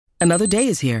Another day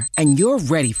is here, and you're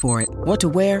ready for it. What to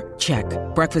wear? Check.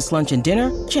 Breakfast, lunch, and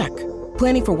dinner? Check.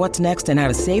 Planning for what's next and how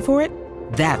to save for it?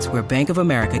 That's where Bank of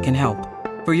America can help.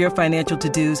 For your financial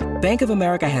to-dos, Bank of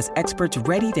America has experts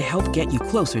ready to help get you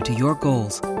closer to your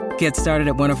goals. Get started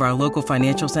at one of our local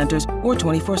financial centers or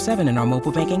 24/7 in our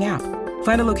mobile banking app.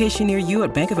 Find a location near you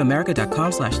at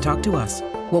bankofamerica.com/talktous.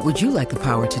 What would you like the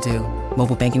power to do?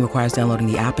 Mobile banking requires downloading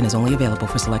the app and is only available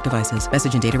for select devices.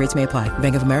 Message and data rates may apply.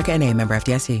 Bank of America N.A., member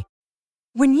FDIC.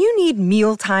 When you need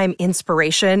mealtime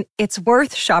inspiration, it's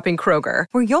worth shopping Kroger,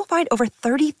 where you'll find over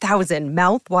 30,000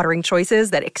 mouth-watering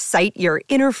choices that excite your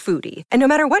inner foodie. And no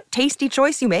matter what tasty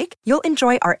choice you make, you'll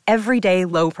enjoy our everyday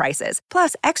low prices,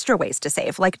 plus extra ways to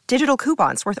save, like digital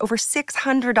coupons worth over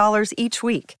 $600 each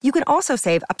week. You can also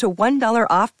save up to $1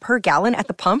 off per gallon at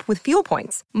the pump with fuel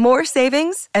points. More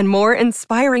savings and more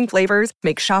inspiring flavors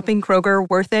make shopping Kroger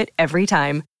worth it every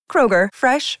time. Kroger,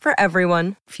 fresh for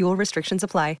everyone. Fuel restrictions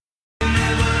apply.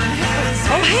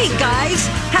 Oh, hey, guys.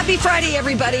 Happy Friday,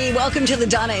 everybody. Welcome to the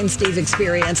Donna and Steve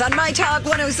Experience on My Talk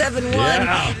 107.1.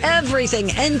 Yeah. Everything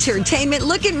entertainment.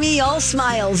 Look at me, all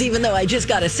smiles, even though I just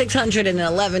got a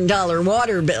 $611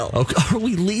 water bill. Okay, are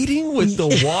we leading with the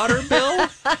water bill?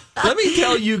 Let me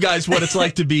tell you guys what it's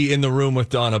like to be in the room with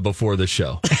Donna before the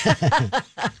show.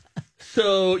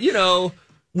 So,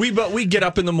 we get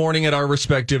up in the morning at our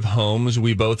respective homes.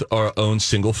 We both own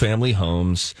single-family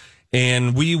homes.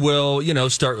 And we will, get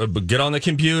on the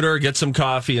computer, get some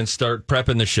coffee, and start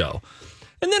prepping the show.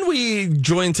 And then we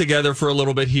join together for a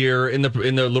little bit here in the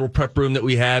little prep room that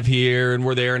we have here, and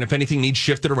we're there. And if anything needs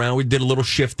shifted around, we did a little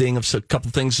shifting of a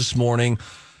couple things this morning.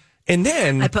 And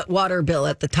then I put water bill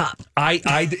at the top. I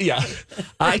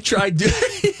tried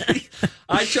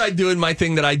doing my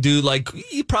thing that I do, like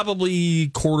probably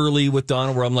quarterly with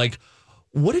Donna, where I'm like,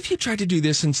 what if you tried to do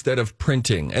this instead of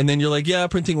printing? And then you're like, yeah,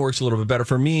 printing works a little bit better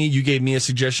for me. You gave me a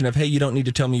suggestion of, hey, you don't need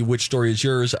to tell me which story is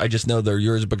yours. I just know they're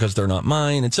yours because they're not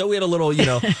mine. And so we had a little,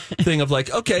 thing of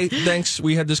like, okay, thanks.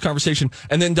 We had this conversation.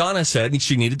 And then Donna said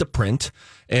she needed to print.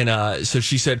 And so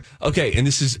she said, okay, and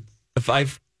this is, if I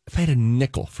had a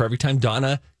nickel for every time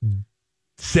Donna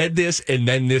said this and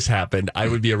then this happened, I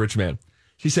would be a rich man.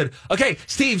 She said, okay,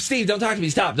 Steve, don't talk to me.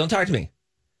 Stop. Don't talk to me.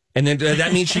 And then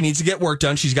that means she needs to get work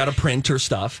done. She's got to print her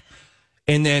stuff.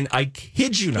 And then I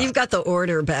kid you not. You've got the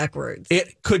order backwards.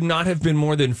 It could not have been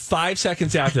more than 5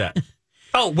 seconds after that.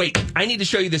 Oh, wait. I need to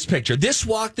show you this picture. This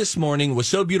walk this morning was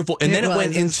so beautiful. And then it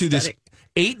went into this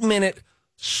 8-minute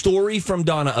story from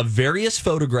Donna of various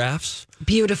photographs.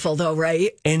 Beautiful, though,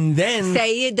 right? And then...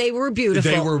 Say they were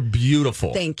beautiful. They were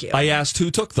beautiful. Thank you. I asked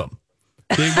who took them.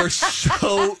 They were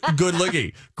so good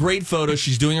looking. Great photos.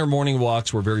 She's doing her morning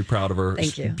walks. We're very proud of her.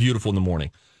 Thank you. Beautiful in the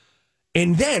morning.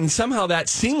 And then somehow that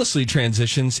seamlessly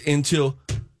transitions into,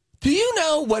 do you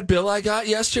know what bill I got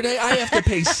yesterday? I have to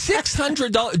pay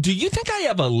 $600. Do you think I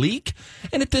have a leak?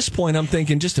 And at this point, I'm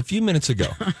thinking just a few minutes ago,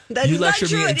 you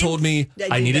lectured me and told me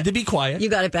I needed to be quiet. You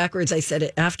got it backwards. I said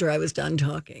it after I was done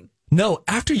talking. No,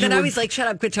 after you. Then I was like, shut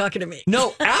up, quit talking to me.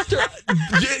 No, after.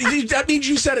 That means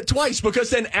you said it twice,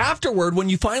 because then afterward, when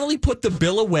you finally put the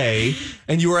bill away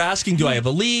and you were asking, do I have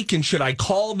a leak and should I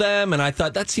call them? And I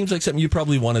thought that seems like something you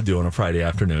probably want to do on a Friday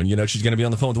afternoon. She's going to be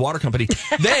on the phone with the water company.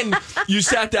 Then you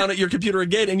sat down at your computer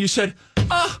again and you said,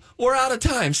 we're out of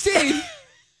time. Steve.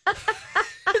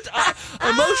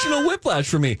 Emotional whiplash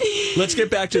for me. Let's get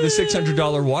back to the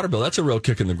 $600 water bill. That's a real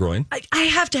kick in the groin. I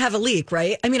have to have a leak,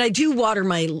 right? I mean, I do water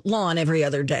my lawn every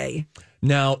other day.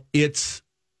 Now, this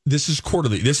is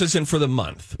quarterly. This isn't for the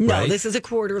month, right? No, this is a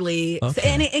quarterly. Okay.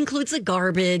 And it includes the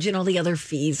garbage and all the other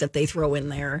fees that they throw in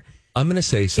there. I'm going to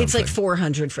say something. It's like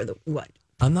 $400 for the what?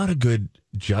 I'm not a good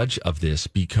judge of this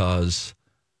because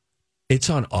it's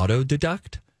on auto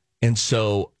deduct. And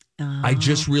so I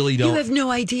just really don't. You have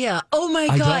no idea. Oh,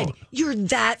 my God. You're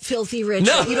that filthy rich.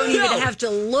 No, you don't even have to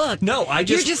look. No,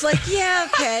 You're just like, yeah,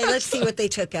 okay, let's see what they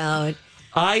took out.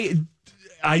 I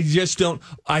just don't.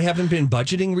 I haven't been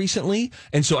budgeting recently.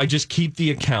 And so I just keep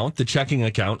the checking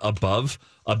account above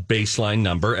a baseline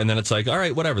number. And then it's like, all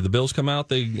right, whatever. The bills come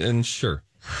out. And sure.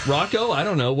 Rocco, I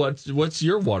don't know. What's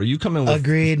your water? You come in with.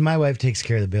 Agreed. My wife takes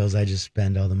care of the bills. I just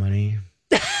spend all the money.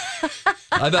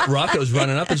 I bet Rocco's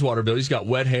running up his water bill. He's got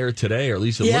wet hair today, or at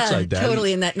least it looks like that.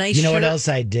 Totally in that nice You know shirt. what else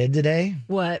I did today?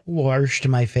 What? Washed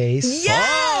my face. Yes!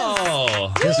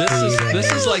 Oh,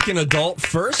 this is like an adult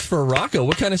first for Rocco.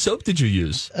 What kind of soap did you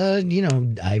use?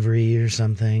 Ivory or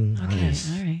something. Okay,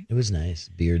 all right. It was nice.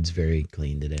 Beard's very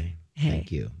clean today. Hey.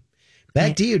 Thank you.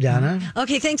 Back to you, Donna.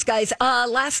 Okay, thanks, guys.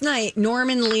 Last night,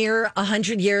 Norman Lear,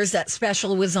 100 Years, that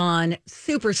special was on.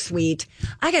 Super sweet.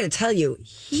 I got to tell you,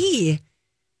 he's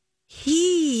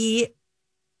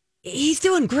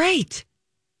doing great.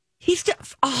 He's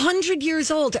 100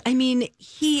 years old. I mean,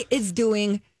 he is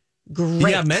doing great.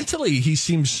 Yeah, mentally, he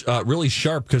seems really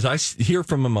sharp because I hear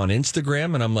from him on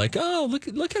Instagram and I'm like, oh, look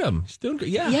at him. He's doing great.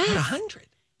 Yeah, Yes. at 100.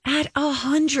 At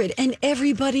 100, and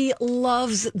everybody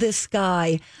loves this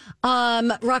guy.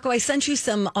 Rocco, I sent you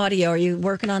some audio. Are you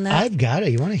working on that? I've got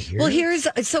it. You want to hear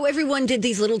it? So everyone did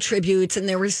these little tributes, and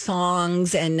there were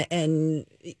songs, and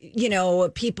you know,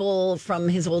 people from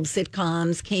his old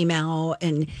sitcoms came out,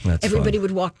 and That's everybody fun.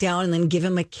 would walk down and then give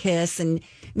him a kiss, and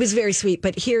it was very sweet.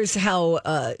 But here's how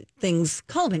things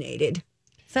culminated.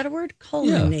 Is that a word?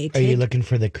 Culminated. Are you looking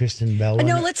for the Kristen Bell one?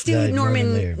 No, let's do The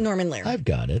Norman Lear. I've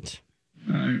got it.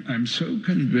 I'm so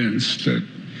convinced that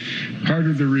part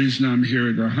of the reason I'm here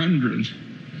at 100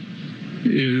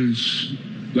 is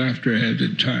laughter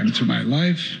added time to my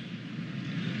life.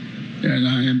 And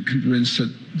I am convinced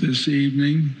that this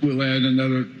evening will add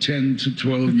another 10 to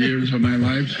 12 years of my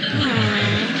life.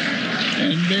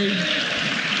 And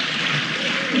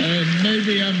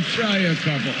maybe I'm shy a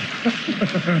couple.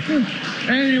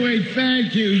 Anyway,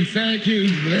 thank you.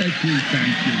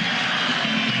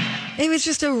 It was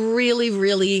just a really,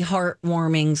 really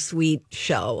heartwarming, sweet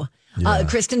show. Yeah.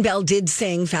 Kristen Bell did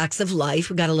sing Facts of Life.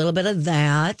 We got a little bit of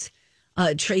that.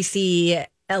 Tracy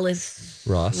Ellis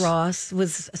Ross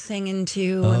was singing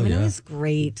too. Oh, I mean, yeah. it was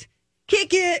great.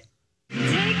 Kick it. Take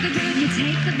the good, you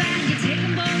take the bad, you take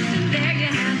them both, and there you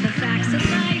have the facts of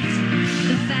life.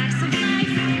 The facts of life.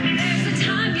 There's a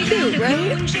time you Cute, gotta go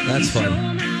right? and show That's fun.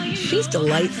 them how you She's know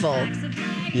delightful. the facts of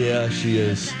life. Yeah, she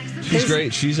is. She's There's-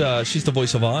 great. She's the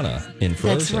voice of Anna in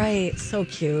Frozen. That's right. So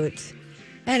cute.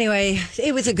 Anyway,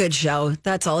 it was a good show.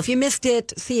 That's all. If you missed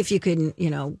it, see if you can,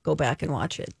 go back and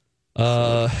watch it.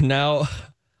 Now,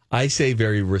 I say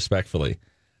very respectfully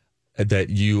that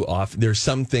there's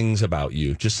some things about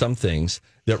you, just some things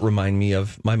that remind me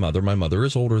of my mother. My mother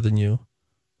is older than you,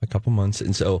 a couple months.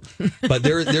 And so, but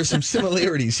there's some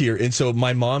similarities here. And so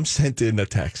my mom sent in a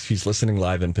text. She's listening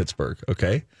live in Pittsburgh.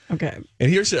 Okay. Okay. And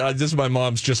here's, this is my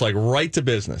mom's just like right to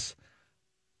business.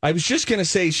 I was just going to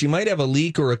say she might have a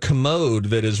leak or a commode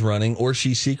that is running, or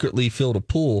she secretly filled a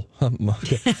pool.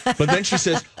 But then she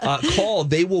says, call.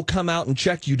 They will come out and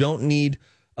check. You don't need...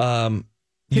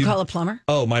 You call a plumber?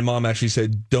 Oh, my mom actually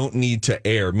said, don't need to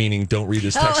air, meaning don't read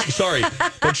this text. Sorry.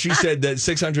 But she said that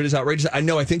 600 is outrageous. I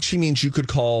know. I think she means you could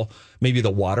call maybe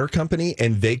the water company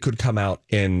and they could come out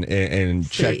and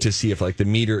check to see if like the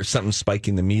meter, something's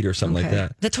spiking the meter or something like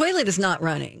that. The toilet is not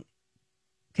running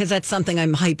because that's something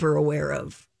I'm hyper aware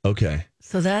of. Okay.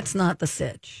 So that's not the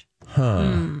sitch.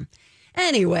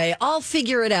 Anyway, I'll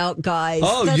figure it out, guys.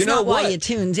 Oh, that's you know not why what? you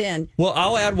tuned in. Well,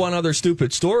 I'll add one other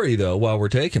stupid story, though, while we're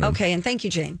taking them. Okay, and thank you,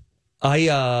 Jane. We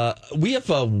have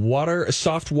a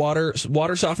soft water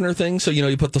softener thing. So,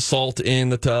 you put the salt in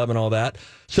the tub and all that.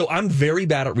 So I'm very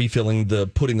bad at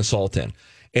putting the salt in.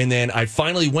 And then I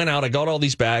finally went out, I got all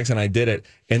these bags and I did it.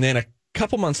 And then a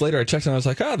couple months later, I checked and I was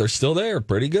like, they're still there.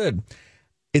 Pretty good.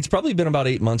 It's probably been about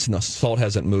 8 months and the salt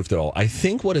hasn't moved at all. I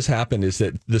think what has happened is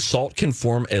that the salt can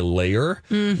form a layer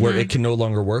where it can no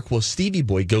longer work. Well, Stevie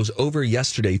Boy goes over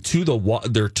yesterday to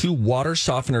their two water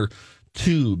softener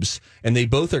tubes, and they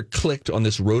both are clicked on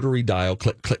this rotary dial.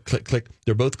 Click, click, click, click.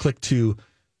 They're both clicked to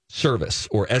service,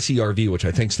 or SERV, which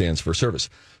I think stands for service.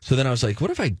 So then I was like,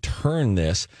 what if I turn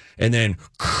this and then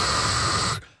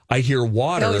I hear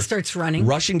water It starts running,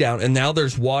 rushing down, and now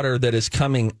there's water that is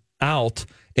coming out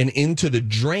and into the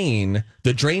drain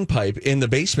pipe in the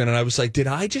basement. And I was like, did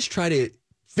I just try to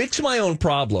fix my own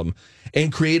problem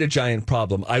and create a giant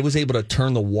problem? I was able to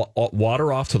turn the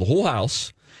water off to the whole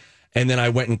house. And then I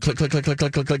went and click, click, click, click,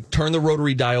 click, click, click, turn the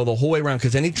rotary dial the whole way around.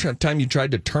 Because any time you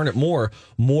tried to turn it more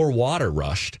water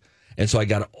rushed. And so I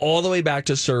got it all the way back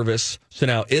to service. So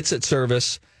now it's at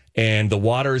service and the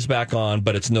water is back on,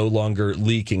 but it's no longer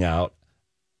leaking out.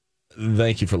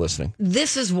 Thank you for listening.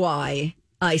 This is why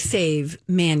I save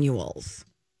manuals,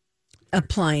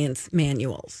 appliance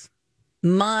manuals.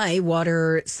 My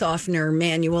water softener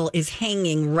manual is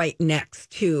hanging right next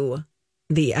to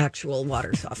the actual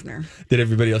water softener. Did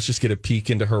everybody else just get a peek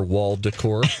into her wall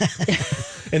decor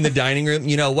in the dining room?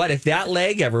 You know what? If that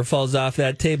leg ever falls off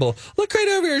that table, look right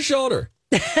over your shoulder.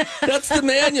 That's the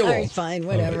manual. All right, fine,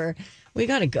 whatever. Right. We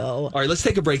got to go. All right, let's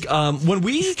take a break. When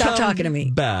we Stop talking to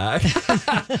me. Back,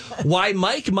 why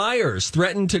Mike Myers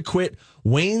threatened to quit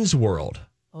Wayne's World.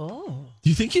 Oh. Do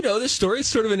you think you know this story? It's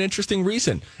sort of an interesting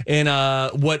reason. And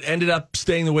what ended up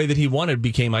staying the way that he wanted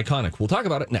became iconic. We'll talk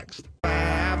about it next.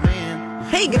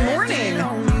 Hey, good morning.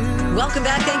 Welcome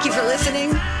back. Thank you for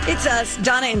listening. It's us,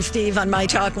 Donna and Steve on My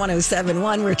Talk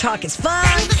 107.1, where talk is fun.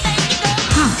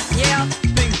 Yeah.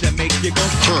 Things that make you go,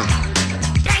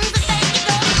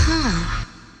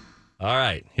 All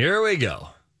right, here we go.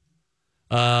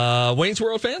 Wayne's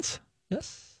World fans?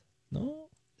 Yes? No?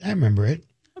 I remember it.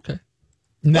 Okay.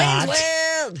 Not.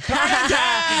 World.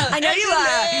 I know you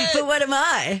are, but what am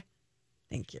I?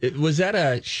 Thank you. Was that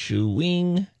a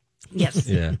shoeing? Yes.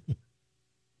 Yeah.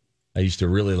 I used to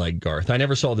really like Garth. I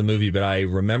never saw the movie, but I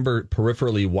remember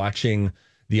peripherally watching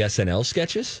the SNL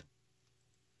sketches.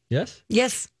 Yes?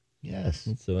 Yes. Yes.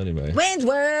 So anyway. Wayne's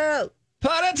World.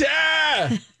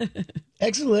 Parata!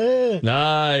 Excellent.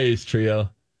 Nice trio.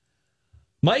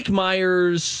 Mike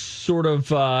Myers sort of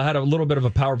had a little bit of a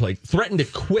power play, threatened to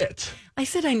quit. I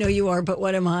said, I know you are, but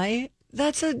what am I?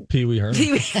 That's a Pee Wee Herman.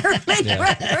 Pee Wee Herman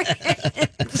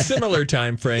reference. Similar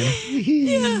time frame.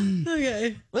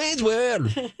 Okay. Wayne's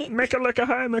World. Make a look a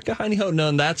high, make a honey ho.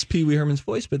 No, that's Pee Wee Herman's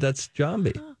voice, but that's John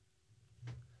B.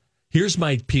 Here's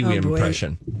my Pee Wee boy.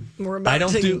 impression. We're about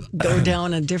to go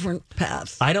down a different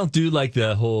path. I don't do like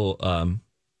the whole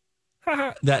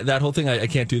that whole thing. I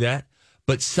can't do that.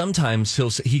 But sometimes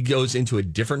he goes into a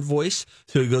different voice,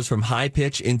 so he goes from high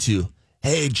pitch into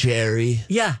 "Hey Jerry."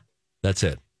 Yeah, That's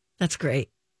it. that's great.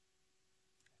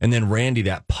 And then Randy,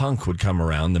 that punk, would come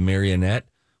around, the marionette,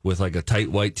 with like a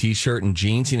tight white T-shirt and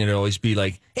jeans, and it'd always be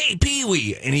like, "Hey Pee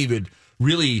Wee," and he would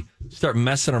really start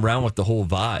messing around with the whole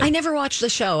vibe. I never watched the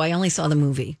show. I only saw the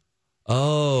movie.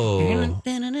 Oh,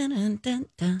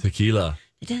 tequila.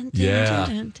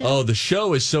 Yeah. Oh, the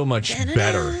show is so much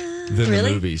better than Really?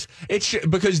 the movies. It's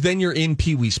because then you're in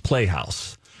Pee Wee's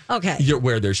Playhouse. Okay.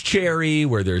 Where there's Cherry,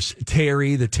 where there's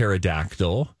Terry, the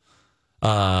pterodactyl,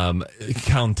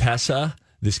 Countessa,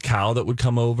 this cow that would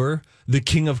come over, the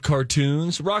king of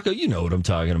cartoons. Rocco, you know what I'm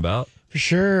talking about. For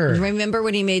sure. Remember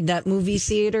when he made that movie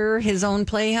theater his own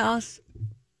playhouse?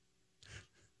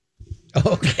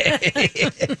 Okay.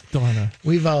 Donna.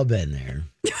 We've all been there.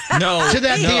 No. To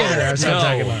that theater, that's what I'm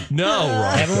talking about. No,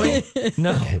 Rocco.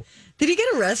 No. Did he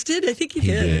get arrested? I think he He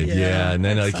did. did, yeah. And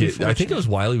then That's I think it was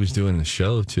while he was doing the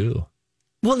show, too.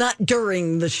 Well, not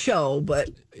during the show, but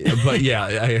But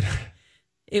yeah,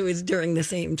 it was during the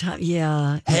same time.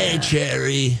 Yeah. hey,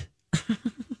 Cherry.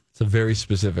 It's a very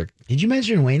specific. Did you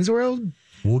mention Wayne's World?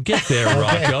 We'll get there,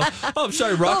 Rocco. Oh, I'm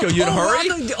sorry, Rocco. You in a hurry?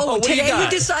 Rocco, what do today you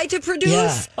got? decide to produce?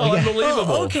 Yeah. Oh,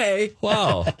 unbelievable. Oh, okay.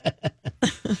 Wow.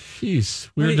 Jeez.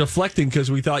 We were deflecting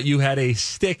because we thought you had a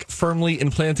stick firmly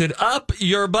implanted up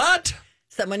your butt.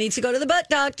 Someone needs to go to the butt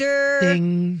doctor.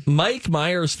 Ding. Mike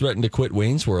Myers threatened to quit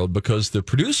Wayne's World because the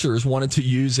producers wanted to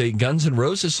use a Guns N'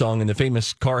 Roses song in the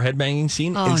famous car headbanging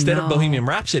scene instead of Bohemian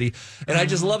Rhapsody. And I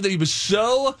just love that he was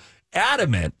so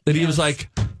adamant that he was like,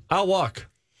 I'll walk.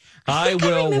 I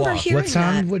will walk. What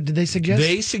song? What did they suggest?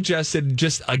 They suggested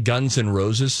just a Guns N'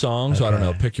 Roses song. So I don't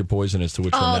know. Pick your poison as to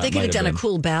which one Oh, that they could might have done been. a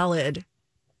cool ballad.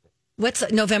 What's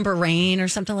November Rain or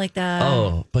something like that?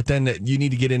 Oh, but then you need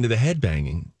to get into the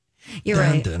headbanging. You're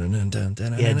right. Yeah,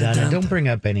 Donna, don't bring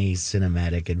up any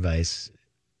cinematic advice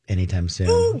anytime soon.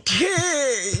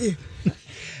 Okay.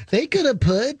 They could have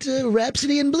put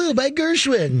Rhapsody in Blue by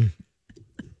Gershwin.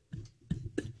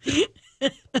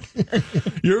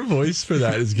 Your voice for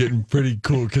that is getting pretty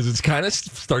cool because it's kind of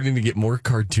starting to get more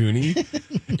cartoony.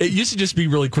 It used to just be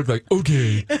really quick, like,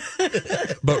 okay.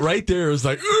 But right there, it was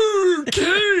like,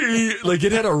 okay. Like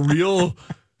it had a real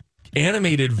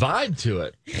animated vibe to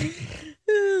it.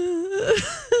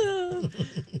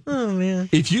 Oh, man.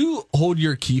 If you hold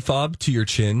your key fob to your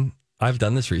chin, I've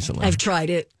done this recently. I've tried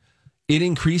it. It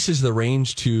increases the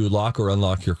range to lock or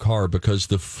unlock your car because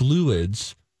the fluid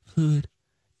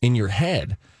in your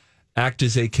head act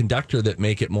as a conductor that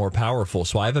make it more powerful.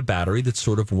 So I have a battery that's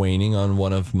sort of waning on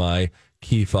one of my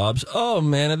key fobs. Oh,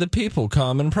 man of the people,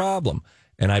 common problem.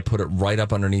 And I put it right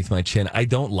up underneath my chin. I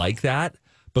don't like that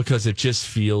because it just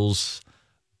feels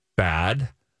bad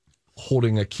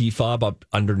holding a key fob up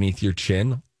underneath your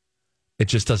chin. It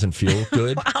just doesn't feel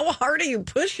good. How hard are you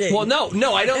pushing? Well, no,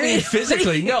 I don't mean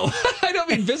physically. No, I don't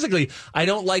mean physically. I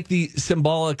don't like the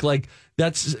symbolic, like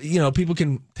that's, people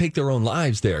can take their own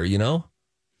lives there,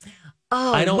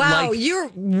 Oh, I don't wow. like-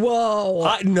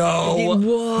 Whoa. No.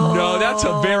 Whoa. No, that's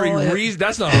a very reason.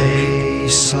 That's not a reason.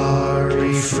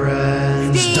 Sorry,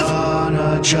 friends.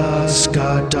 Donna just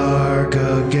got dark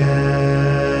again.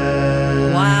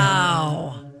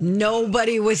 Wow.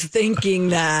 Nobody was thinking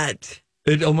that.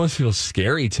 It almost feels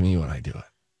scary to me when I do it.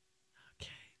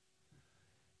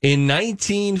 In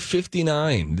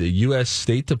 1959, the U.S.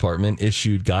 State Department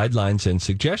issued guidelines and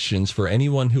suggestions for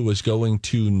anyone who was going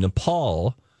to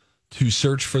Nepal to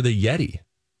search for the Yeti.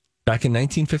 Back in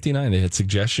 1959, they had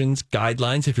suggestions,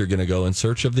 guidelines. If you're going to go in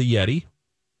search of the Yeti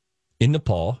in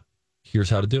Nepal,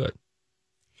 here's how to do it.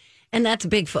 And that's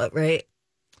Bigfoot, right?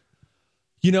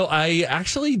 You know, I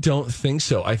actually don't think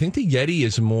so. I think the Yeti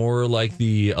is more like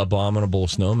the abominable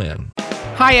snowman.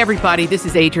 Hi, everybody. This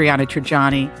is Adriana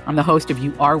Trajani. I'm the host of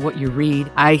You Are What You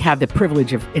Read. I have the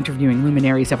privilege of interviewing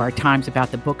luminaries of our times about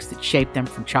the books that shaped them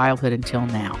from childhood until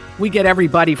now. We get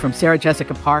everybody from Sarah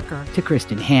Jessica Parker to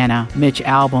Kristen Hanna, Mitch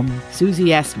Albom, Susie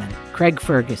Essman, Craig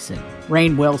Ferguson,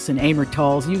 Rainn Wilson, Amor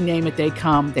Tolls, you name it, they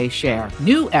come, they share.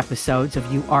 New episodes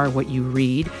of You Are What You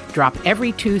Read drop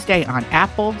every Tuesday on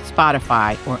Apple,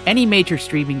 Spotify, or any major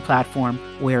streaming platform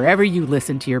wherever you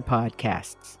listen to your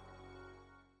podcasts.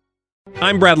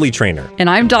 I'm Bradley Trainer. And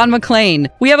I'm Don McClain.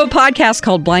 We have a podcast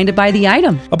called Blinded by the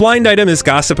Item. A blind item is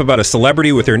gossip about a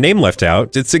celebrity with their name left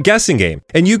out. It's a guessing game,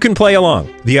 and you can play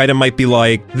along. The item might be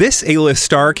like, this A-list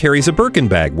star carries a Birkin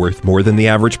bag worth more than the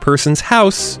average person's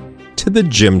house to the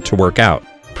gym to work out.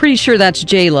 Pretty sure that's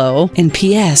J-Lo. And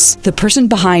P.S. the person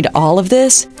behind all of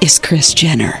this is Kris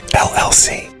Jenner,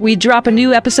 LLC. We drop a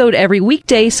new episode every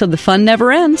weekday so the fun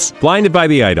never ends. Blinded by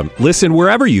the Item. Listen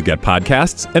wherever you get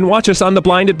podcasts and watch us on the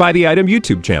Blinded by the Item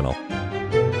YouTube channel.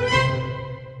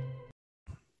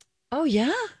 Oh,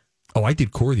 yeah? Oh, I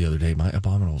did core the other day. My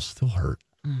abominals still hurt.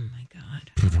 Oh, my God.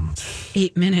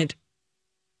 8-minute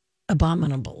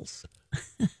abominables.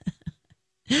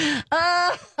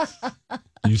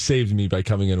 You saved me by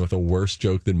coming in with a worse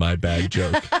joke than my bad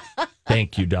joke.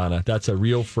 Thank you, Donna. That's a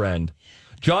real friend.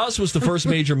 Jaws was the first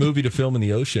major movie to film in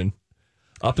the ocean.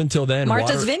 Up until then,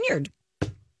 Martha's Vineyard.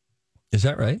 Is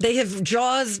that right? They have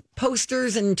Jaws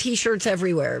posters and T-shirts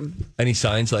everywhere. Any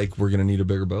signs like we're going to need a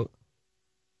bigger boat?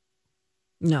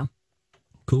 No.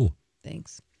 Cool.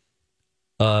 Thanks.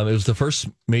 It was the first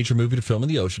major movie to film in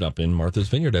the ocean up in Martha's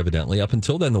Vineyard, evidently. Up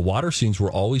until then, the water scenes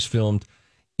were always filmed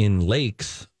in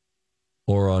lakes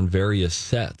or on various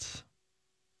sets.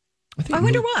 I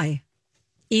wonder why.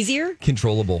 Easier?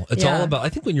 Controllable. It's all about, I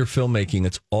think when you're filmmaking,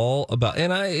 it's all about,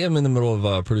 and I am in the middle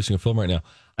of producing a film right now.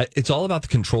 It's all about the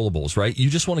controllables, right? You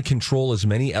just want to control as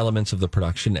many elements of the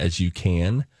production as you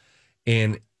can.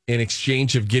 And in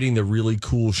exchange of getting the really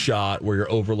cool shot where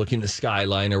you're overlooking the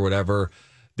skyline or whatever,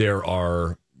 there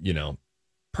are,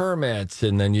 permits,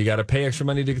 and then you got to pay extra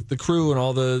money to get the crew and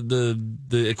all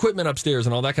the equipment upstairs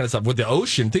and all that kind of stuff. With the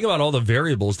ocean, think about all the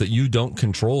variables that you don't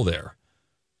control there.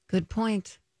 Good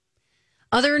point.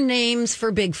 Other names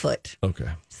for Bigfoot. Okay.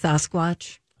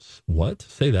 Sasquatch. What?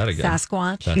 Say that again.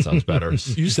 Sasquatch. That sounds better.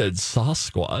 You said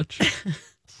Sasquatch.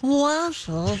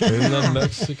 In the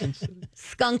Mexican city.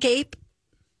 Skunk ape.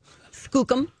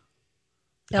 Skookum.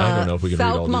 I don't know if we can read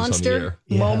all monster,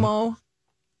 these on the air. Yeah. Momo.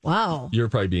 Wow. You're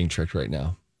probably being tricked right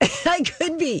now. I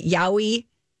could be. Yowie,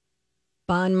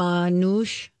 Ban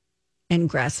Manouche, and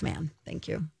Grassman. Thank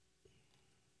you.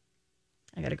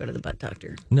 I got to go to the butt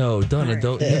doctor. No, Donna,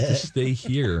 don't. You have to stay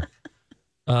here.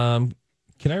 Can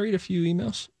I read a few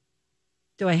emails?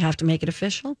 Do I have to make it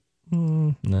official?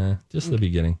 Nah, just the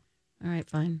beginning. All right,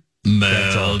 fine.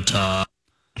 Metal Talk.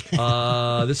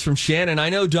 This is from Shannon. I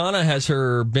know Donna has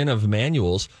her bin of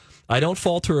manuals. I don't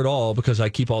fault her at all because I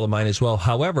keep all of mine as well.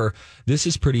 However, this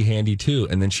is pretty handy too.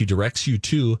 And then she directs you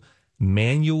to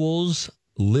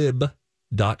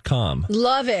manualslib.com.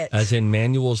 Love it. As in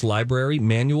manuals library,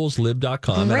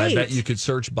 manualslib.com. Great. And I bet you could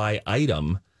search by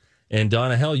item. And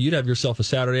Donna, hell, you'd have yourself a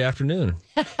Saturday afternoon.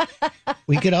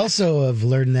 We could also have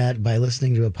learned that by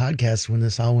listening to a podcast when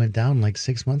this all went down like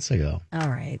 6 months ago. All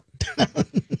right.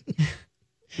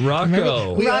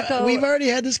 Rocco. We've already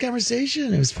had this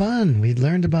conversation. It was fun. We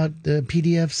learned about the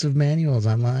PDFs of manuals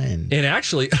online. And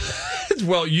actually,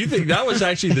 well, you think that was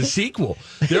actually the sequel.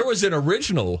 There was an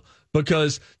original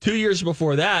because 2 years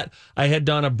before that, I had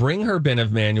Donna bring her bin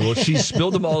of manuals. She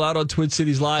spilled them all out on Twin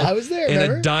Cities Live. I was there, and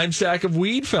remember? a dime sack of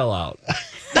weed fell out.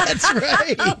 That's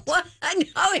right. What?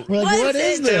 No, it We're like, wasn't. what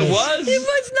is this? It was. It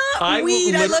was not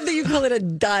weed. I love that you call it a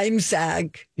dime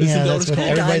sack. Yeah, Isn't that's what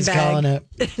everybody's calling it.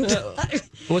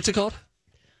 What's it called?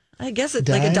 I guess it's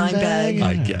like a dime bag.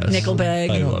 I guess. Nickel bag.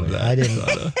 I love that.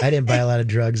 I didn't buy a lot of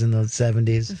drugs in the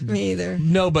 70s. Me either.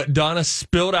 No, but Donna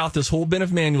spilled out this whole bin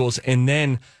of manuals, and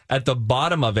then at the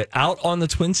bottom of it, out on the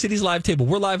Twin Cities Live table,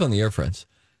 we're live on the air, friends,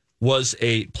 was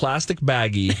a plastic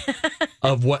baggie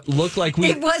of what looked like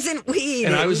weed. It wasn't weed.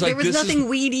 And I was like, there was this nothing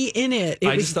weedy in it. It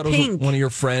I was just thought pink. it was one of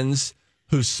your friends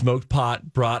who smoked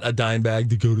pot brought a dime bag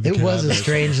to go to the It was a cabin.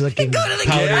 strange looking powdery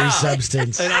Yeah.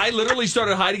 substance. And I literally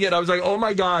started hiding it. I was like, oh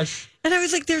my gosh. And I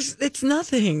was like, it's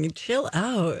nothing. Chill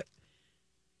out.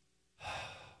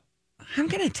 I'm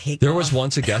going to take There off. was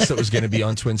once a guest that was going to be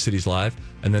on Twin Cities Live,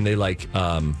 and then they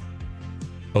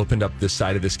opened up this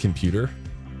side of this computer,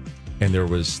 and there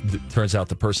was, turns out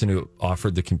the person who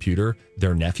offered the computer,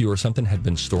 their nephew or something, had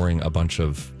been storing a bunch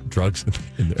of drugs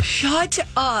in there. Shut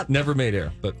up. Never made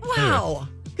air, but Wow. anyway.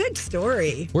 Good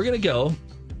story. We're going to go.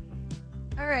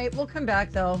 All right, we'll come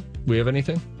back, though. We have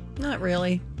anything? Not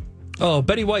really. Oh,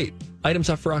 Betty White. Items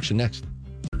up for auction next.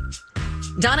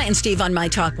 Donna and Steve on My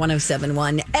Talk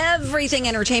 107.1. Everything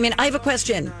entertainment. I have a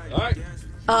question. All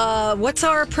right. What's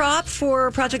our prop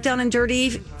for Project Down and Dirty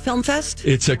Film Fest?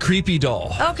 It's a creepy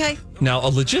doll. Okay. Now,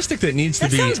 a logistic that needs to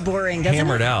That be sounds boring, doesn't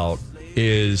hammered it? out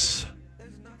is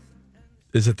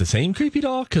it the same creepy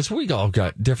doll? Because we all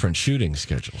got different shooting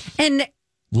schedules. And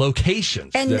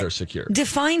Locations that are secure.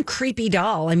 define creepy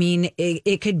doll. I mean,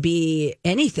 it could be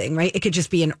anything, right? It could just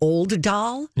be an old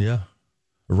doll. Yeah.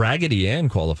 Raggedy Ann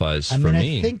qualifies for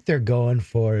me. I think they're going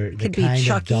for the Could be kind of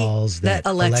Chucky dolls that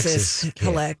Alexis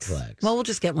collects. Well, we'll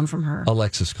just get one from her.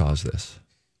 Alexis caused this,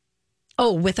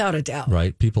 Oh, without a doubt.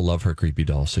 right? People love her creepy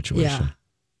doll situation.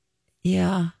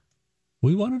 Yeah.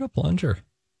 We wanted a plunger.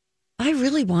 I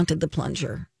really wanted the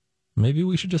plunger. Maybe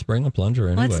we should just bring a plunger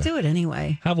anyway. Let's do it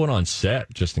anyway. Have one on set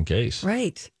just in case.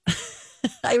 Right.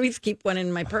 I always keep one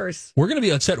in my purse. We're going to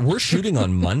be on set. We're shooting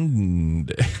on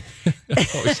Monday. I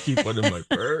always keep one in my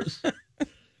purse.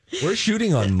 We're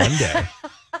shooting on Monday.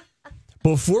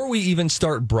 Before we even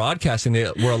start broadcasting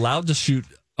it, we're allowed to shoot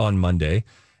on Monday.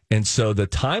 And so the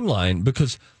timeline,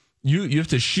 because you have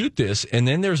to shoot this, and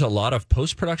then there's a lot of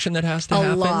post-production that has to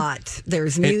happen. A lot.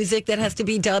 There's music that has to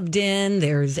be dubbed in.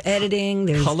 There's editing.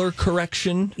 There's color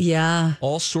correction. Yeah.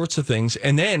 All sorts of things.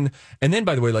 And then,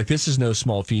 by the way, like this is no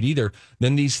small feat either.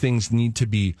 Then these things need to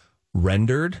be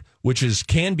rendered, which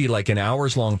can be like an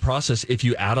hours long process if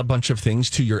you add a bunch of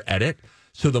things to your edit.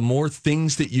 So the more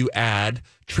things that you add,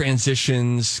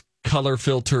 transitions, color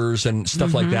filters, and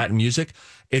stuff like that in music,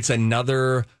 it's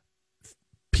another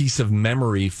piece of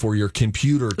memory for your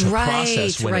computer to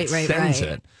process when it sends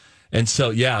it. And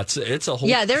so, it's a whole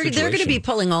they're going to situation. be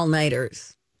pulling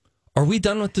all-nighters. Are we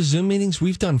done with the Zoom meetings?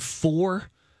 We've done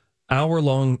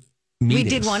 4-hour-long meetings. We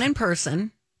did one in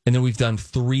person. And then we've done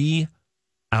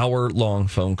 3-hour-long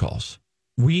phone calls.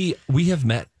 We have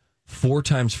met 4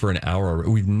 times for an hour.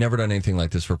 We've never done anything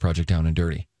like this for Project Down and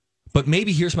Dirty. But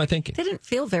maybe here's my thinking. Didn't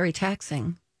feel very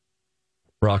taxing.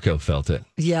 Rocco felt it.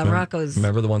 Yeah, Rocco's.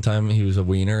 Remember the one time he was a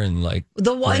wiener and like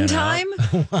The one time?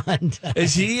 One time.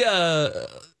 Is he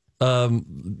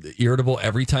irritable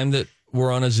every time that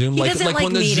we're on a Zoom? He doesn't like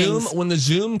when the meetings.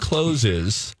 Zoom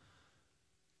closes.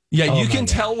 Yeah, you can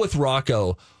tell with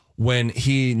Rocco when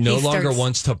he no longer starts-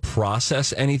 wants to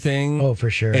process anything. Oh,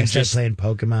 for sure. I And start just playing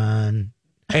Pokemon.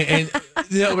 and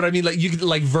you know what I mean? Like you could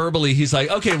like verbally, he's like,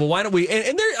 okay, well, why don't we?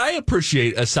 And there, I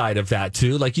appreciate a side of that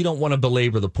too. Like you don't want to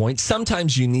belabor the point.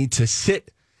 Sometimes you need to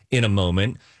sit in a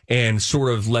moment and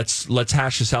sort of let's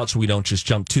hash this out so we don't just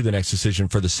jump to the next decision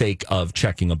for the sake of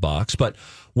checking a box. But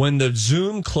when the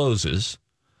Zoom closes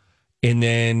and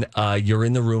then you're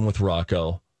in the room with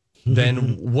Rocco,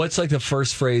 then what's like the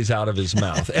first phrase out of his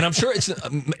mouth? And I'm sure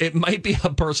it might be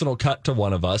a personal cut to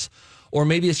one of us. Or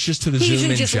maybe it's just to the He Zoom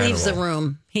usually in just general. leaves the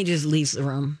room. He just leaves the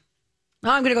room. Oh,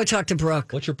 I'm going to go talk to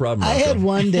Brooke. What's your problem, I Rocco? had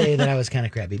one day that I was kind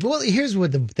of crappy. Well, here's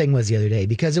what the thing was the other day,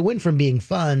 because it went from being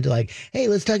fun to like, hey,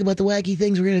 let's talk about the wacky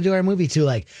things we're going to do our movie, to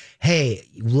like, hey,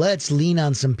 let's lean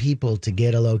on some people to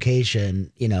get a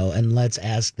location, and let's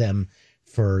ask them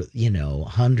for,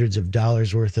 hundreds of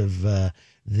dollars worth of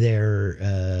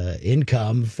their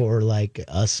income for like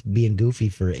us being goofy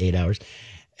for 8 hours.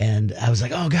 And I was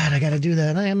like, oh, God, I got to do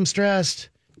that. I am stressed.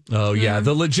 Oh, yeah.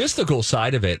 The logistical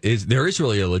side of it there is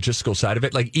really a logistical side of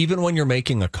it. Like, even when you're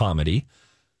making a comedy,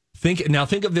 think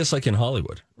of this like in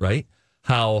Hollywood, right?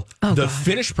 How the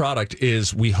finished product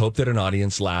is, we hope that an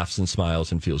audience laughs and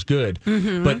smiles and feels good.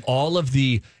 But all of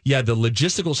the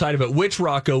logistical side of it, which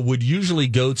Rocco would usually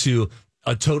go to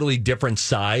a totally different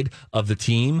side of the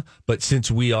team. But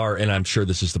since we are, and I'm sure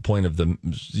this is the point of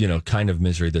the, kind of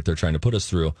misery that they're trying to put us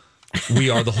through, we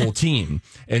are the whole team.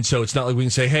 And so it's not like we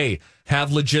can say, hey,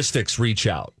 have logistics reach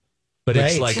out. But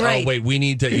it's like, oh, wait, we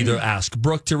need to either ask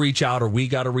Brooke to reach out or we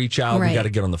got to reach out. Right. We got to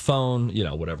get on the phone,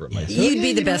 whatever it might be. You'd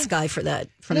be the best guy for that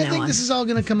from And now I think on. this is all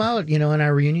going to come out, in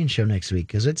our reunion show next week,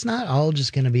 because it's not all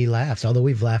just going to be laughs, although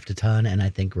we've laughed a ton, and I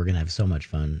think we're going to have so much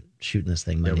fun shooting this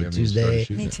thing Monday, Tuesday,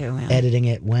 Me too, man. editing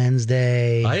it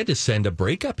Wednesday. I had to send a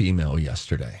breakup email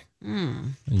yesterday.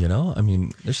 I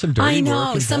mean, there's some dirty I work know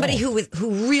involved. somebody who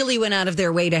really went out of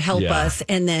their way to help us,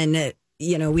 and then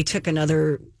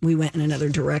we went in another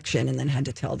direction, and then had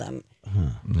to tell them,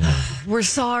 we're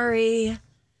sorry.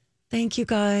 Thank you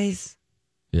guys.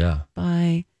 Yeah.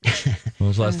 Bye. When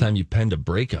was the last time you penned a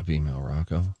breakup email,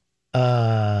 Rocco?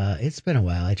 It's been a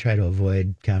while. I try to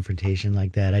avoid confrontation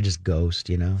like that. I just ghost,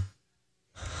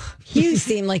 You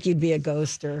seem like you'd be a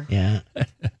ghoster. Yeah.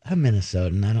 I'm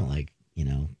Minnesotan. I don't like,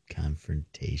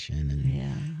 confrontation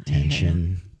and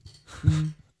tension.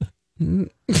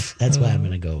 That's why I'm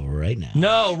going to go right now.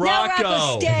 No, No, Rocco.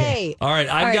 Rocco, stay. All right,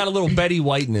 I've got a little Betty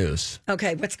White news.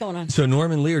 Okay, what's going on? So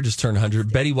Norman Lear just turned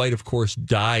 100. Betty White, of course,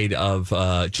 died of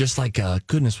just like,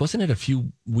 goodness, wasn't it a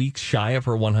few weeks shy of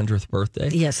her 100th birthday?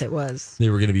 Yes, it was. They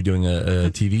were going to be doing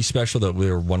a TV special that we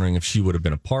were wondering if she would have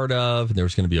been a part of. And there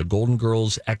was going to be a Golden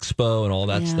Girls Expo and all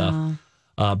that stuff.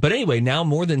 But anyway, now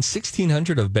more than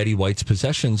 1,600 of Betty White's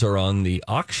possessions are on the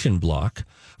auction block.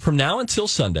 From now until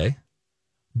Sunday,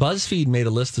 BuzzFeed made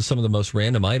a list of some of the most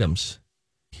random items.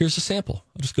 Here's a sample.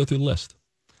 I'll just go through the list.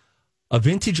 A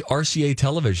vintage RCA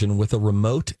television with a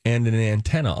remote and an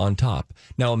antenna on top.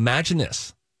 Now imagine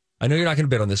this. I know you're not going to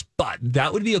bid on this, but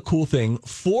that would be a cool thing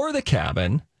for the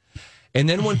cabin. And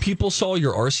then when people saw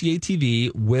your RCA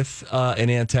TV with an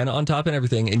antenna on top and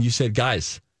everything, and you said,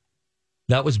 guys,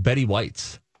 that was Betty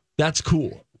White's. That's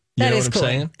cool. You know what I'm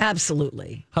saying?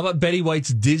 Absolutely. How about Betty White's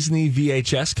Disney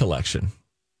VHS collection?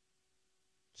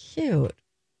 Cute.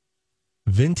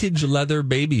 Vintage leather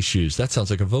baby shoes. That sounds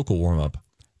like a vocal warm-up.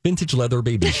 Vintage leather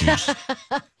baby shoes.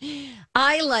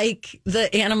 I like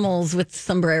the animals with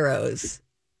sombreros.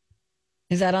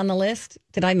 Is that on the list?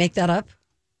 Did I make that up?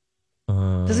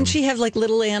 Doesn't she have like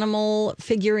little animal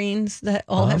figurines that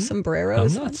all have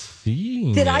sombreros? I'm not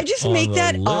seeing. Did it I just on make the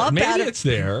that up? Maybe it's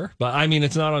there, but I mean,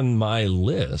 it's not on my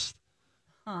list.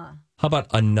 How about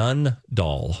a nun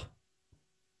doll?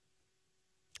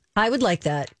 I would like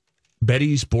that.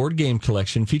 Betty's board game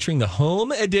collection featuring the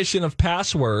home edition of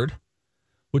Password,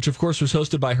 which of course was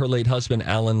hosted by her late husband,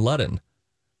 Alan Ludden.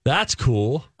 That's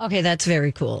cool. Okay, that's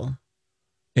very cool.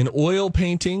 An oil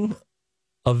painting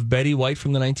of Betty White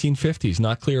from the 1950s.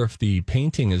 Not clear if the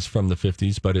painting is from the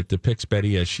 50s, but it depicts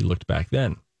Betty as she looked back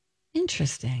then.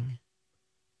 Interesting.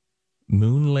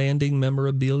 Moon landing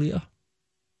memorabilia.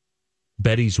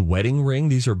 Betty's wedding ring.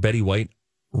 These are Betty White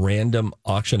random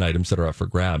auction items that are up for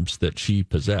grabs that she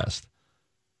possessed.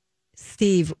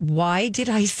 Steve, why did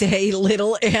I say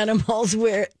little animals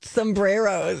wear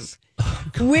sombreros?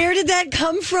 Where did that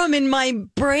come from in my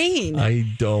brain?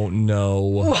 I don't know.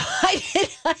 Why did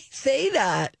I say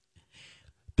that?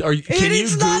 Can you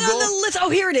it's Google? not on the list. Oh,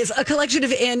 here it is. A collection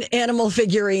of animal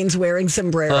figurines wearing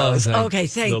sombreros. Oh,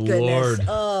 thank the goodness.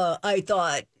 Lord. I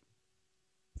thought,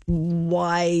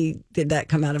 why did that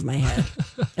come out of my head?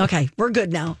 Okay, we're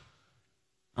good now.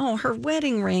 Oh, her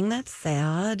wedding ring. That's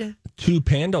sad. 2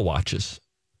 panda watches.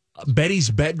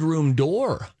 Betty's bedroom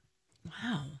door.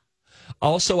 Wow.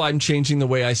 Also, I'm changing the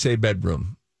way I say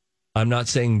bedroom. I'm not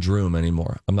saying droom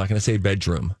anymore. I'm not going to say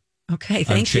bedroom. Okay,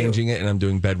 I'm changing it, and I'm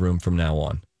doing bedroom from now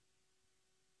on.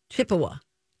 Chippewa.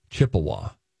 Sorry,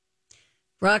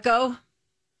 Rocco?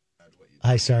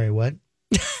 what?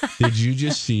 Did you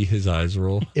just see his eyes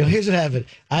roll? Here's what happened.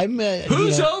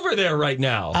 Who's over there right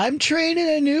now? I'm training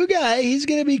a new guy. He's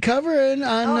going to be covering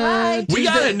on. We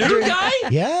got a new guy?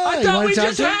 Yeah. I you thought wanna we talk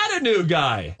just to him? had a new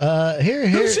guy. Here.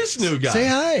 Who's this new guy? Say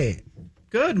hi.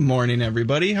 Good morning,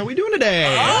 everybody. How we doing today?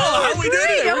 Oh, how we doing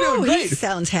today? We're doing He great.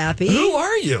 sounds happy. Who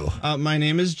are you? My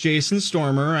name is Jason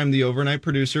Stormer. I'm the overnight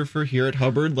producer for Here at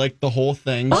Hubbard, like the whole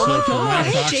thing. Oh, so from my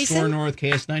hey, Fox Jason. Store North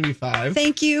KS95.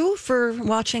 Thank you for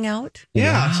watching out.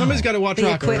 Yeah, somebody's got to watch The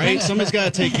Rocco, equipment. right? Somebody's got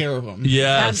to take care of him.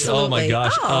 Yes. Oh, my Absolutely.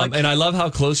 gosh. Oh, And I love how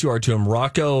close you are to him.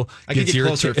 Rocco I can gets get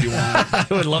closer if you want. I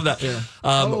would love that.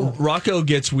 Rocco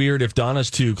gets weird if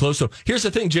Donna's too close to him. Here's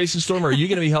the thing, Jason Stormer, are you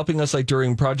going to be helping us like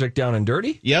during Project Down and Dirty?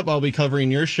 Yep, I'll be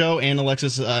covering your show and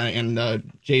Alexis and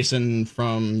Jason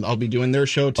I'll be doing their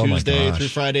show Oh, my Tuesday gosh. through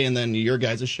Friday, and then your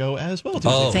guys' show as well. Tuesday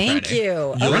Oh, through Thank Friday. you.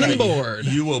 You're Okay. on the board.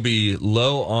 You will be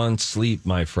low on sleep,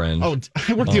 my friend. Oh,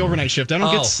 I work the overnight shift. I don't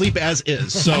Oh. get sleep as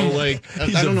is. So, like,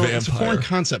 He's I don't a know. It's a vampire. foreign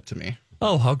concept to me.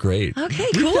 Oh, how great. Okay,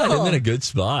 We've got cool. him in a good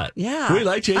spot. Yeah. We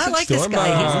like Jason I like this Stormer. guy.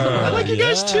 He's cool. I like you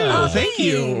guys too. Oh, Thank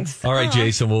you. thanks. All right,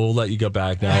 Jason, we'll let you go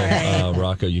back now. All right.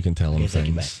 Rocco, you can tell him take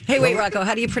it things. Hey, wait, Rocco,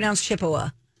 how do you pronounce Chippewa?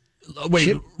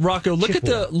 Wait, Rocco, look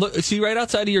Chippewa. at the see right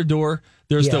outside of your door.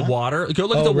 There's the Yeah. water. Go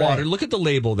look at Oh, the water. right. Look at the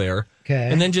label there. Okay.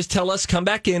 And then just come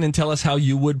back in and tell us how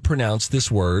you would pronounce this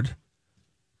word.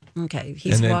 Okay,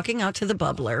 he's And then- walking out to the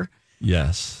bubbler.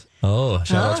 Yes. Oh,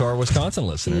 shout out to our Wisconsin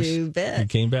listeners. You bet. He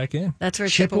came back in. That's where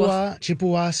Chippewa.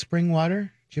 Chippewa spring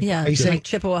water. Yeah, Are you saying? like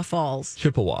Chippewa Falls.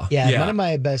 Chippewa. Yeah, one of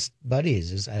my best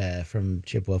buddies is from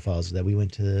Chippewa Falls that we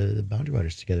went to the Boundary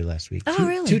Waters together last week. Oh,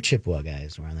 really? Two Chippewa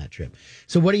guys were on that trip.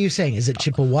 So what are you saying? Is it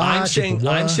Chippewa? I'm saying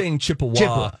Chippewa?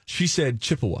 Chippewa. She said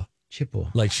Chippewa. Chippewa.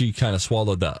 Like she kind of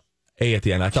swallowed the A at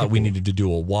the end. I thought we needed to do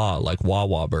a wah, like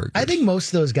Wawa burger. I think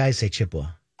most of those guys say Chippewa.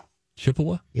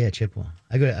 Chippewa? Yeah, Chippewa.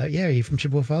 I go. Yeah, are you from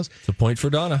Chippewa Falls? It's a point for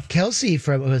Donna. Kelsey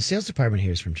from the sales department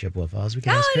here is from Chippewa Falls. We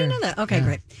can Oh, ask I didn't her. know that. Okay, Yeah.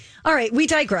 great. All right, we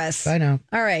digress. Bye now.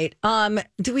 All right.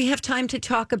 Do we have time to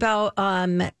talk about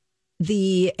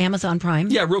the Amazon Prime?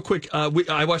 Yeah, real quick.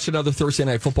 I watched another Thursday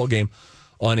night football game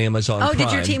on Amazon Prime.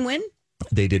 Did your team win?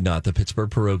 They did not. The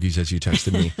Pittsburgh Pierogies, as you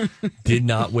texted me, did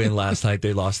not win last night.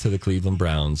 They lost to the Cleveland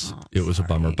Browns. It was a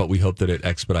bummer, but we hope that it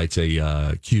expedites a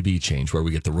QB change where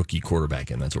we get the rookie quarterback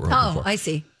in. That's what we're hoping for. I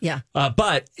see. Yeah.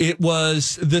 But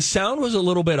the sound was a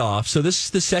little bit off. So this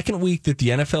is the second week that the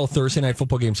NFL Thursday night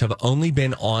football games have only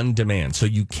been on demand. So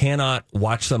you cannot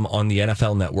watch them on the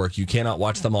NFL Network. You cannot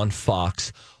watch them on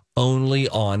Fox. Only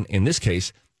on, in this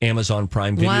case, Amazon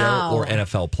Prime Video or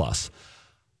NFL Plus.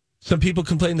 Some people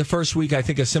complained the first week. I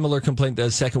think a similar complaint the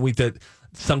second week that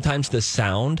sometimes the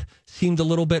sound seemed a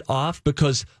little bit off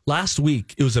because last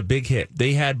week it was a big hit.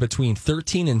 They had between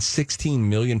 13 and 16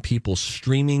 million people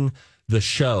streaming the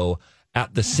show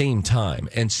at the same time.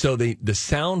 And so the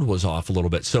sound was off a little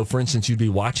bit. So, for instance, you'd be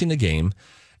watching the game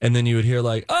and then you would hear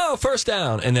like, oh, first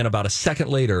down. And then about a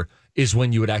second later is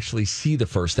when you would actually see the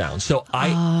first down. So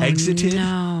I exited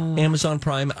Amazon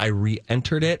Prime. I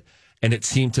re-entered it. And it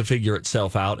seemed to figure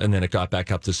itself out, and then it got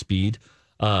back up to speed.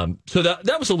 So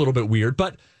that was a little bit weird,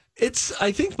 but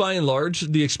I think by and large,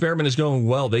 the experiment is going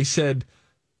well. They said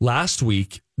last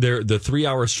week, the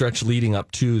 3-hour stretch leading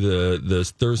up to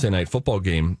the Thursday night football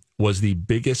game was the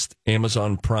biggest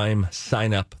Amazon Prime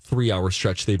sign-up 3-hour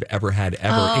stretch they've ever had,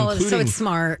 including so it's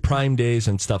smart. Prime days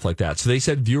and stuff like that. So they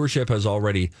said viewership has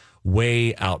already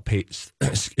way outpaced,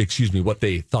 what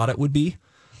they thought it would be.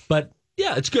 But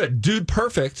yeah, it's good. Dude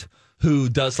Perfect, who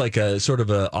does like a sort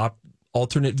of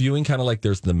alternate viewing, kind of like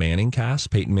there's the Manning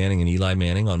cast, Peyton Manning and Eli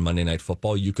Manning on Monday Night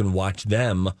Football. You can watch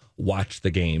them watch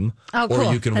the game,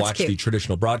 or you can watch the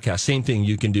traditional broadcast. Same thing.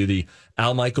 You can do the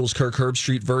Al Michaels, Kirk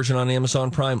Herbstreit version on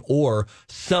Amazon Prime, or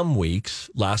some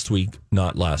weeks, last week,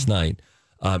 not last night,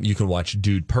 you can watch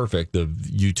Dude Perfect, the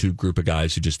YouTube group of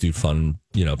guys who just do fun,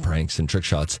 pranks and trick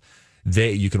shots.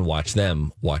 You can watch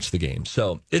them watch the game.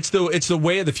 So it's the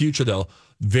way of the future, though.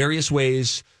 Various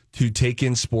ways to take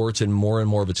in sports, and more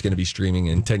of it's going to be streaming.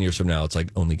 And 10 years from now, it's like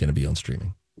only going to be on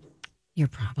streaming. You're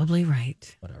probably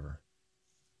right. Whatever.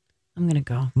 I'm going to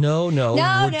go. No.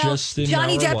 Just in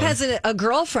Johnny Depp has a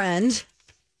girlfriend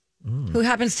who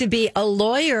happens to be a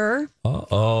lawyer.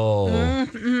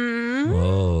 Mm-hmm.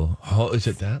 Oh, is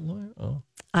it that lawyer? Oh.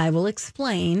 I will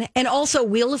explain. And also,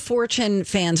 Wheel of Fortune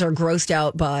fans are grossed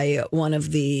out by one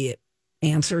of the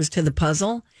answers to the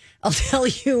puzzle. I'll tell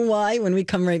you why when we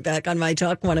come right back on My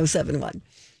Talk 107.1.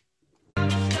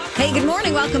 Hey, good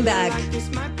morning. Welcome back.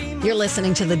 You're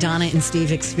listening to the Donna and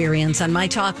Steve Experience on My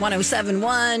Talk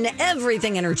 107.1,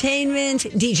 Everything Entertainment.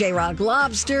 DJ Rock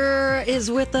Lobster is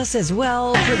with us as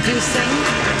well, producing.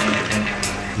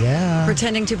 Yeah.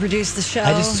 Pretending to produce the show.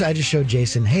 I just showed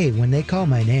Jason, hey, when they call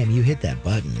my name, you hit that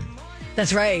button.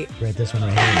 That's right. Right, this one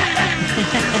right here.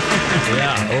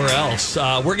 Yeah, or else.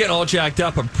 We're getting all jacked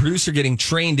up. A producer getting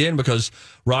trained in because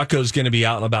Rocco's going to be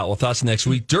out and about with us next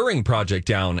week during Project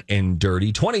Down and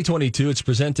Dirty 2022. It's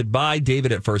presented by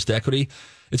David at First Equity.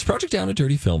 It's Project Down and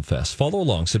Dirty Film Fest. Follow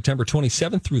along September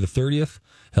 27th through the 30th.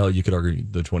 Hell, you could argue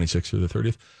the 26th through the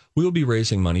 30th. We will be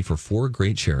raising money for 4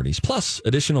 great charities, plus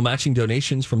additional matching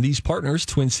donations from these partners: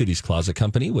 Twin Cities Closet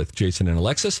Company with Jason and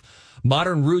Alexis,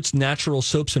 Modern Roots Natural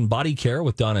Soaps and Body Care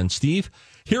with Donna and Steve,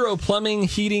 Hero Plumbing,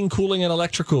 Heating, Cooling, and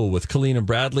Electrical with Colleen and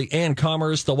Bradley, and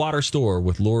Commerce, the Water Store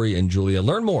with Lori and Julia.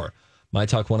 Learn more,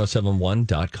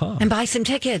 mytalk1071.com. And buy some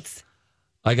tickets.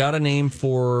 I got a name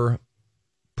for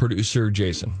producer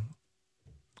Jason.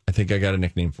 I think I got a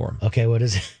nickname for him. Okay, what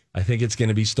is it? I think it's going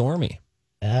to be Stormy.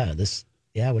 Yeah,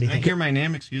 what do you think? I hear my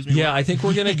name, excuse me. Yeah, I think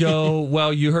we're going to go,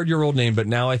 well, you heard your old name, but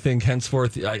now I think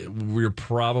henceforth we're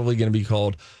probably going to be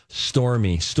called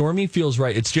Stormy. Stormy feels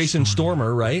right. It's Jason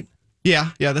Stormer, right?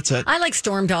 Yeah, that's it. I like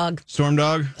Storm Dog. Storm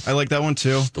Dog. I like that one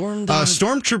too. Storm Dog.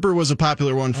 Stormtrooper was a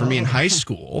popular one for me in high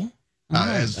school.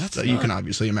 As you can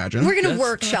obviously imagine. We're going to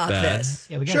workshop this.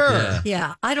 Yeah, we got Sure.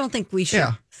 Yeah, I don't think we should.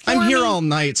 Yeah. I'm here all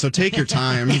night, so take your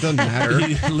time. It doesn't matter.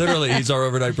 Literally, he's our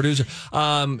overnight producer.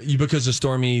 Because of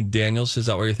Stormy Daniels, is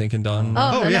that what you're thinking, Don?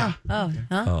 Oh, yeah. No. Oh,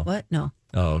 huh? Oh. What? No.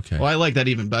 Oh, okay. Well, I like that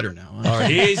even better now. All right,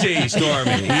 easy,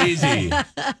 Stormy, easy.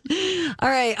 All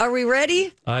right, are we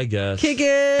ready? I guess. Kick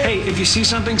it. Hey, if you see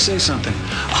something, say something.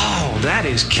 Oh, that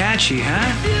is catchy, huh?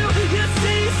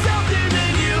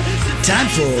 Time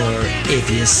for If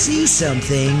You See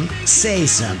Something, Say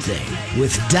Something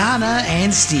with Donna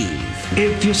and Steve.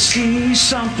 If you see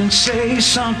something, say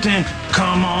something.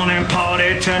 Come on and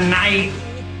party tonight.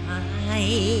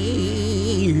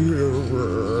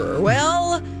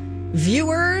 Well,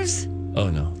 viewers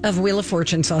of Wheel of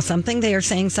Fortune saw something. They are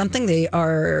saying something. They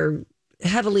are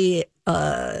heavily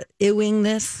ewing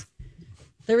this.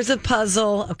 There was a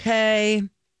puzzle, okay.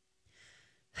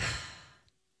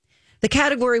 The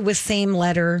category was same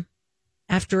letter.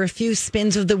 After a few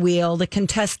spins of the wheel, the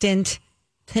contestant,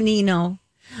 Tanino,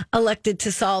 elected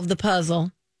to solve the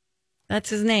puzzle. That's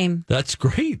his name. That's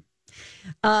great.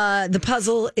 The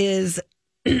puzzle is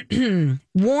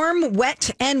warm, wet,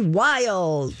 and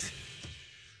wild.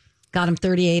 Got him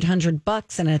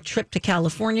 $3,800 and a trip to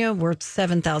California worth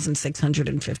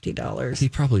 $7,650. He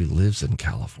probably lives in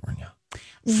California.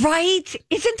 Right?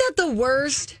 Isn't that the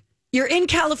worst? You're in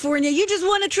California. You just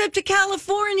want a trip to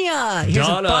California. Here's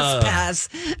Donna, a bus pass.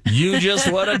 You just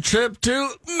want a trip to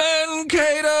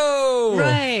Mankato.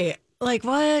 Right. Like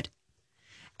what?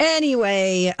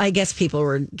 Anyway, I guess people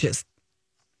were just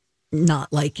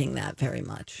not liking that very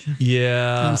much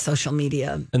Yeah. on social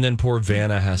media. And then poor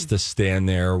Vanna has to stand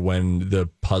there when the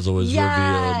puzzle is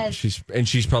revealed.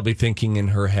 She's probably thinking in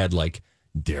her head, like,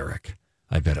 Derek.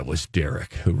 I bet it was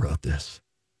Derek who wrote this.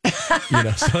 Someone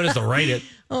has to write it.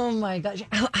 Oh my gosh.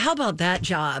 How about that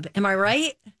job? Am I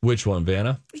right? Which one,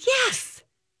 Vanna? Yes.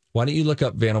 Why don't you look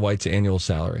up Vanna White's annual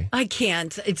salary? I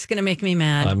can't. It's going to make me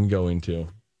mad. I'm going to.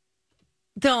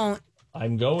 Don't.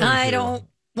 I'm going to. I don't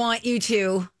want you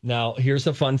to. Now, here's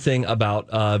the fun thing about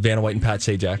Vanna White and Pat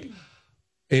Sajak.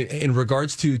 In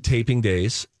regards to taping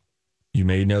days, you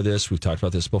may know this. We've talked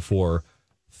about this before.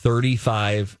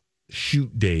 35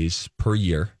 shoot days per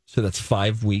year. So that's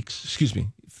 7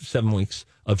 weeks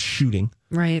of shooting.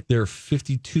 Right. There are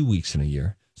 52 weeks in a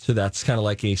year. So that's kind of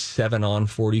like a 7 on,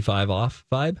 45 off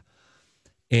vibe.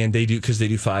 And they do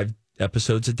 5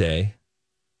 episodes a day.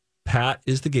 Pat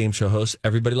is the game show host.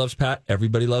 Everybody loves Pat.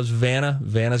 Everybody loves Vanna.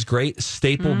 Vanna's great.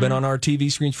 Staple, been on our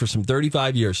TV screens for some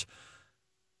 35 years.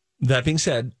 That being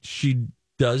said, she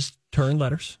does turn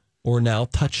letters or now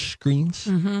touch screens.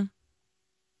 Mm-hmm.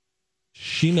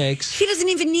 She doesn't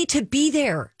even need to be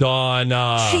there.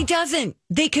 Donna. She doesn't.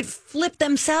 They could flip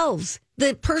themselves.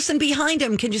 The person behind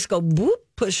them can just go whoop,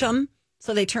 push them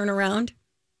so they turn around.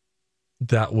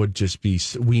 That would just be,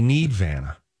 we need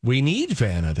Vanna. We need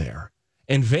Vanna there.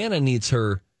 And Vanna needs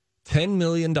her $10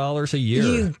 million a year.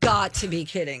 You've got to be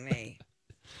kidding me.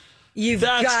 You've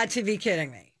got to be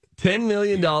kidding me. $10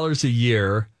 million a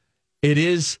year. It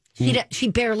is. She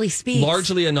barely speaks.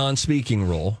 Largely a non-speaking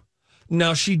role.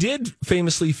 Now, she did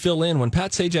famously fill in when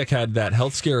Pat Sajak had that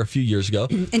health scare a few years ago.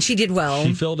 And she did well.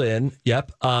 She filled in.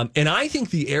 Yep. And I think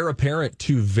the heir apparent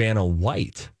to Vanna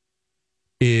White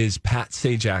is Pat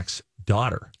Sajak's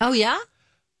daughter. Oh, yeah?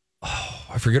 Oh,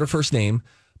 I forget her first name.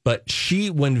 But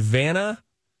when Vanna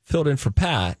filled in for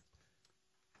Pat,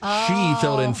 she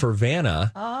filled in for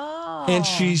Vanna. Oh. And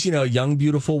she's, a young,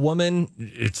 beautiful woman.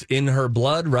 It's in her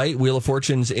blood, right? Wheel of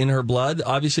Fortune's in her blood.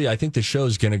 Obviously, I think the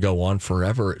show's going to go on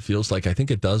forever. It feels like. I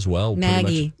think it does well. Maggie.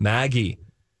 Pretty much. Maggie.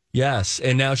 Yes.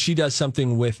 And now she does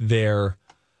something with their,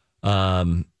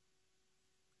 like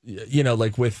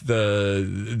with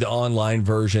the online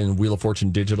version, Wheel of Fortune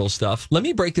digital stuff. Let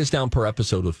me break this down per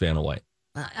episode with Vanna White.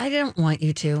 I don't want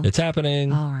you to. It's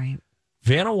happening. All right.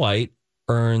 Vanna White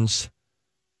earns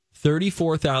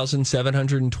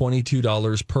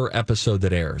 $34,722 per episode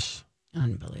that airs.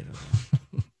 Unbelievable.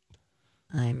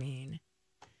 I mean,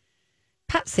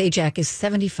 Pat Sajak is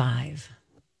 75.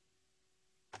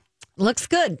 Looks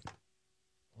good.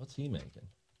 What's he making?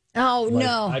 Oh,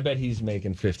 no. I bet he's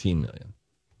making $15 million.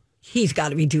 He's got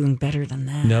to be doing better than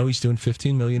that. No, he's doing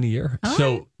 $15 million a year. All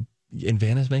so, right. And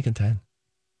Vanna's making 10.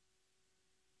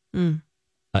 Mm.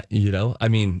 I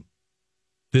mean,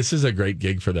 this is a great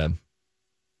gig for them.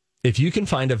 If you can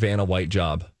find a Vanna White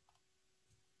job.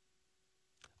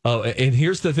 Oh, and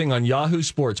here's the thing on Yahoo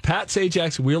Sports. Pat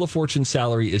Sajak's Wheel of Fortune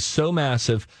salary is so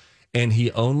massive, and he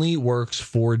only works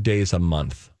 4 days a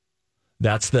month.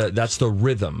 That's the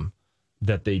rhythm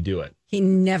that they do it. He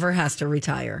never has to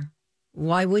retire.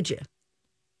 Why would you?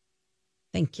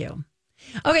 Thank you.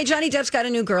 Okay, Johnny Depp's got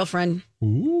a new girlfriend.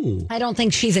 Ooh. I don't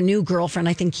think she's a new girlfriend.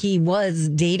 I think he was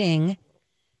dating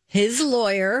his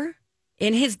lawyer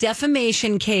in his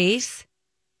defamation case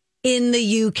in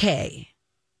the UK.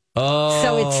 Oh.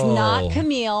 So it's not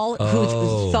Camille,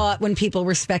 who thought when people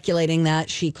were speculating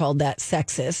that, she called that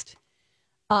sexist.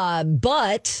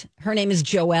 But her name is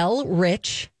Joelle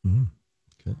Rich.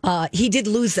 Okay. He did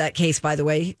lose that case, by the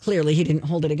way. Clearly, he didn't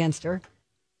hold it against her.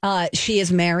 She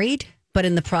is married, but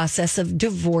in the process of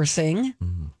divorcing.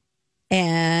 Mm-hmm.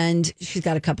 And she's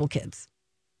got a couple kids.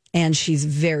 And she's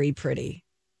very pretty.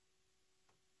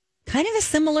 Kind of a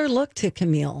similar look to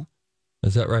Camille.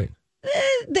 Is that right?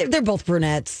 They're both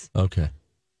brunettes. Okay.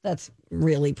 That's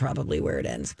really probably where it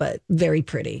ends, but very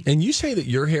pretty. And you say that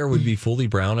your hair would be fully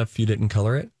brown if you didn't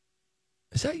color it?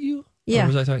 Is that you? Yeah. Or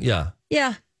was I talking? Yeah.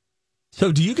 Yeah.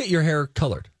 So do you get your hair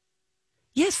colored?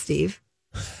 Yes, Steve.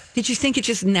 Did you think it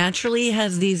just naturally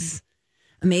has these...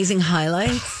 Amazing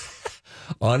highlights.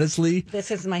 Honestly.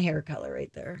 This is my hair color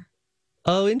right there.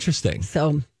 Oh, interesting.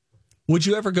 So, would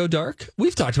you ever go dark?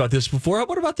 We've talked about this before.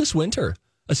 What about this winter?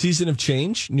 A season of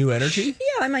change, new energy?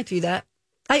 Yeah, I might do that.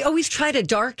 I always try to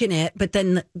darken it, but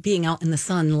then being out in the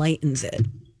sun lightens it.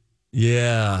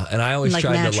 Yeah, and I always Like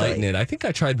tried naturally. to lighten it. I think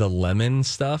I tried the lemon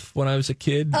stuff when I was a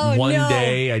kid. Oh, One no.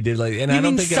 day I did and You I don't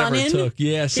mean think it ever sun-in? took.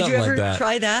 Yeah, Did something you ever like that.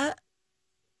 try that?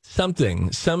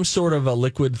 Some sort of a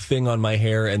liquid thing on my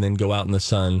hair, and then go out in the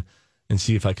sun and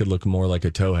see if I could look more like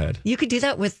a towhead. You could do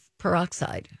that with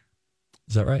peroxide.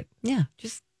 Is that right? Yeah,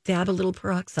 just dab a little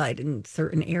peroxide in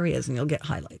certain areas and you'll get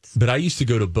highlights. But I used to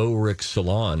go to Bo Rick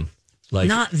Salon.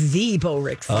 Not the Bo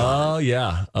Rick Salon.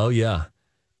 Oh yeah.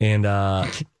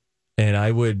 And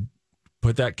I would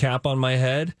put that cap on my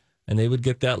head, and they would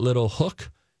get that little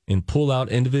hook and pull out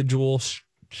individual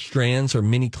strands or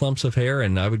mini clumps of hair,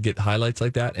 and I would get highlights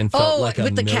like that, and felt like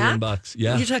with the $1,000,000 cap?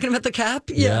 Yeah. You're talking about the cap?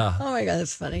 Yeah. Oh my God,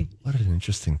 that's funny. What an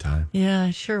interesting time. Yeah,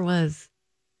 it sure was.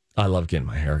 I love getting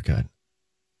my hair cut.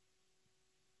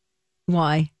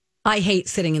 Why? I hate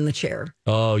sitting in the chair.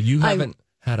 Oh, you haven't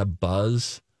had a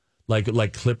buzz?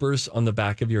 Like clippers on the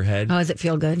back of your head? Oh, does it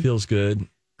feel good? Feels good.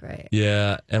 Great.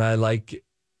 Yeah, and I like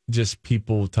just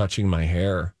people touching my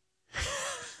hair.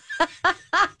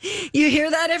 You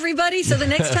hear that, everybody? So the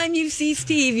next time you see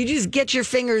Steve, you just get your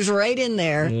fingers right in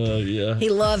there. Oh, yeah. He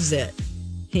loves it.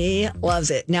 He loves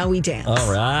it. Now we dance.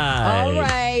 All right. All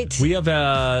right. We have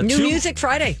New Music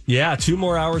Friday. Yeah, 2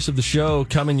 more hours of the show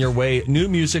coming your way. New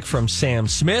music from Sam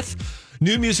Smith.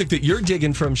 New music that you're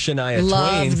digging from Shania Twain.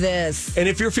 Love this. And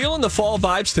if you're feeling the fall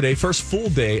vibes today, first full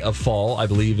day of fall, I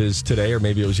believe, is today, or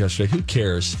maybe it was yesterday. Who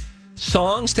cares?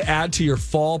 Songs to add to your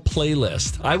fall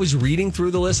playlist. I was reading through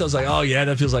the list. I was like, oh, yeah,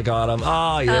 that feels like autumn.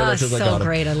 Oh, yeah, that feels like autumn. So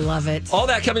great. I love it. All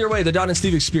that coming your way. The Don and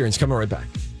Steve Experience coming right back.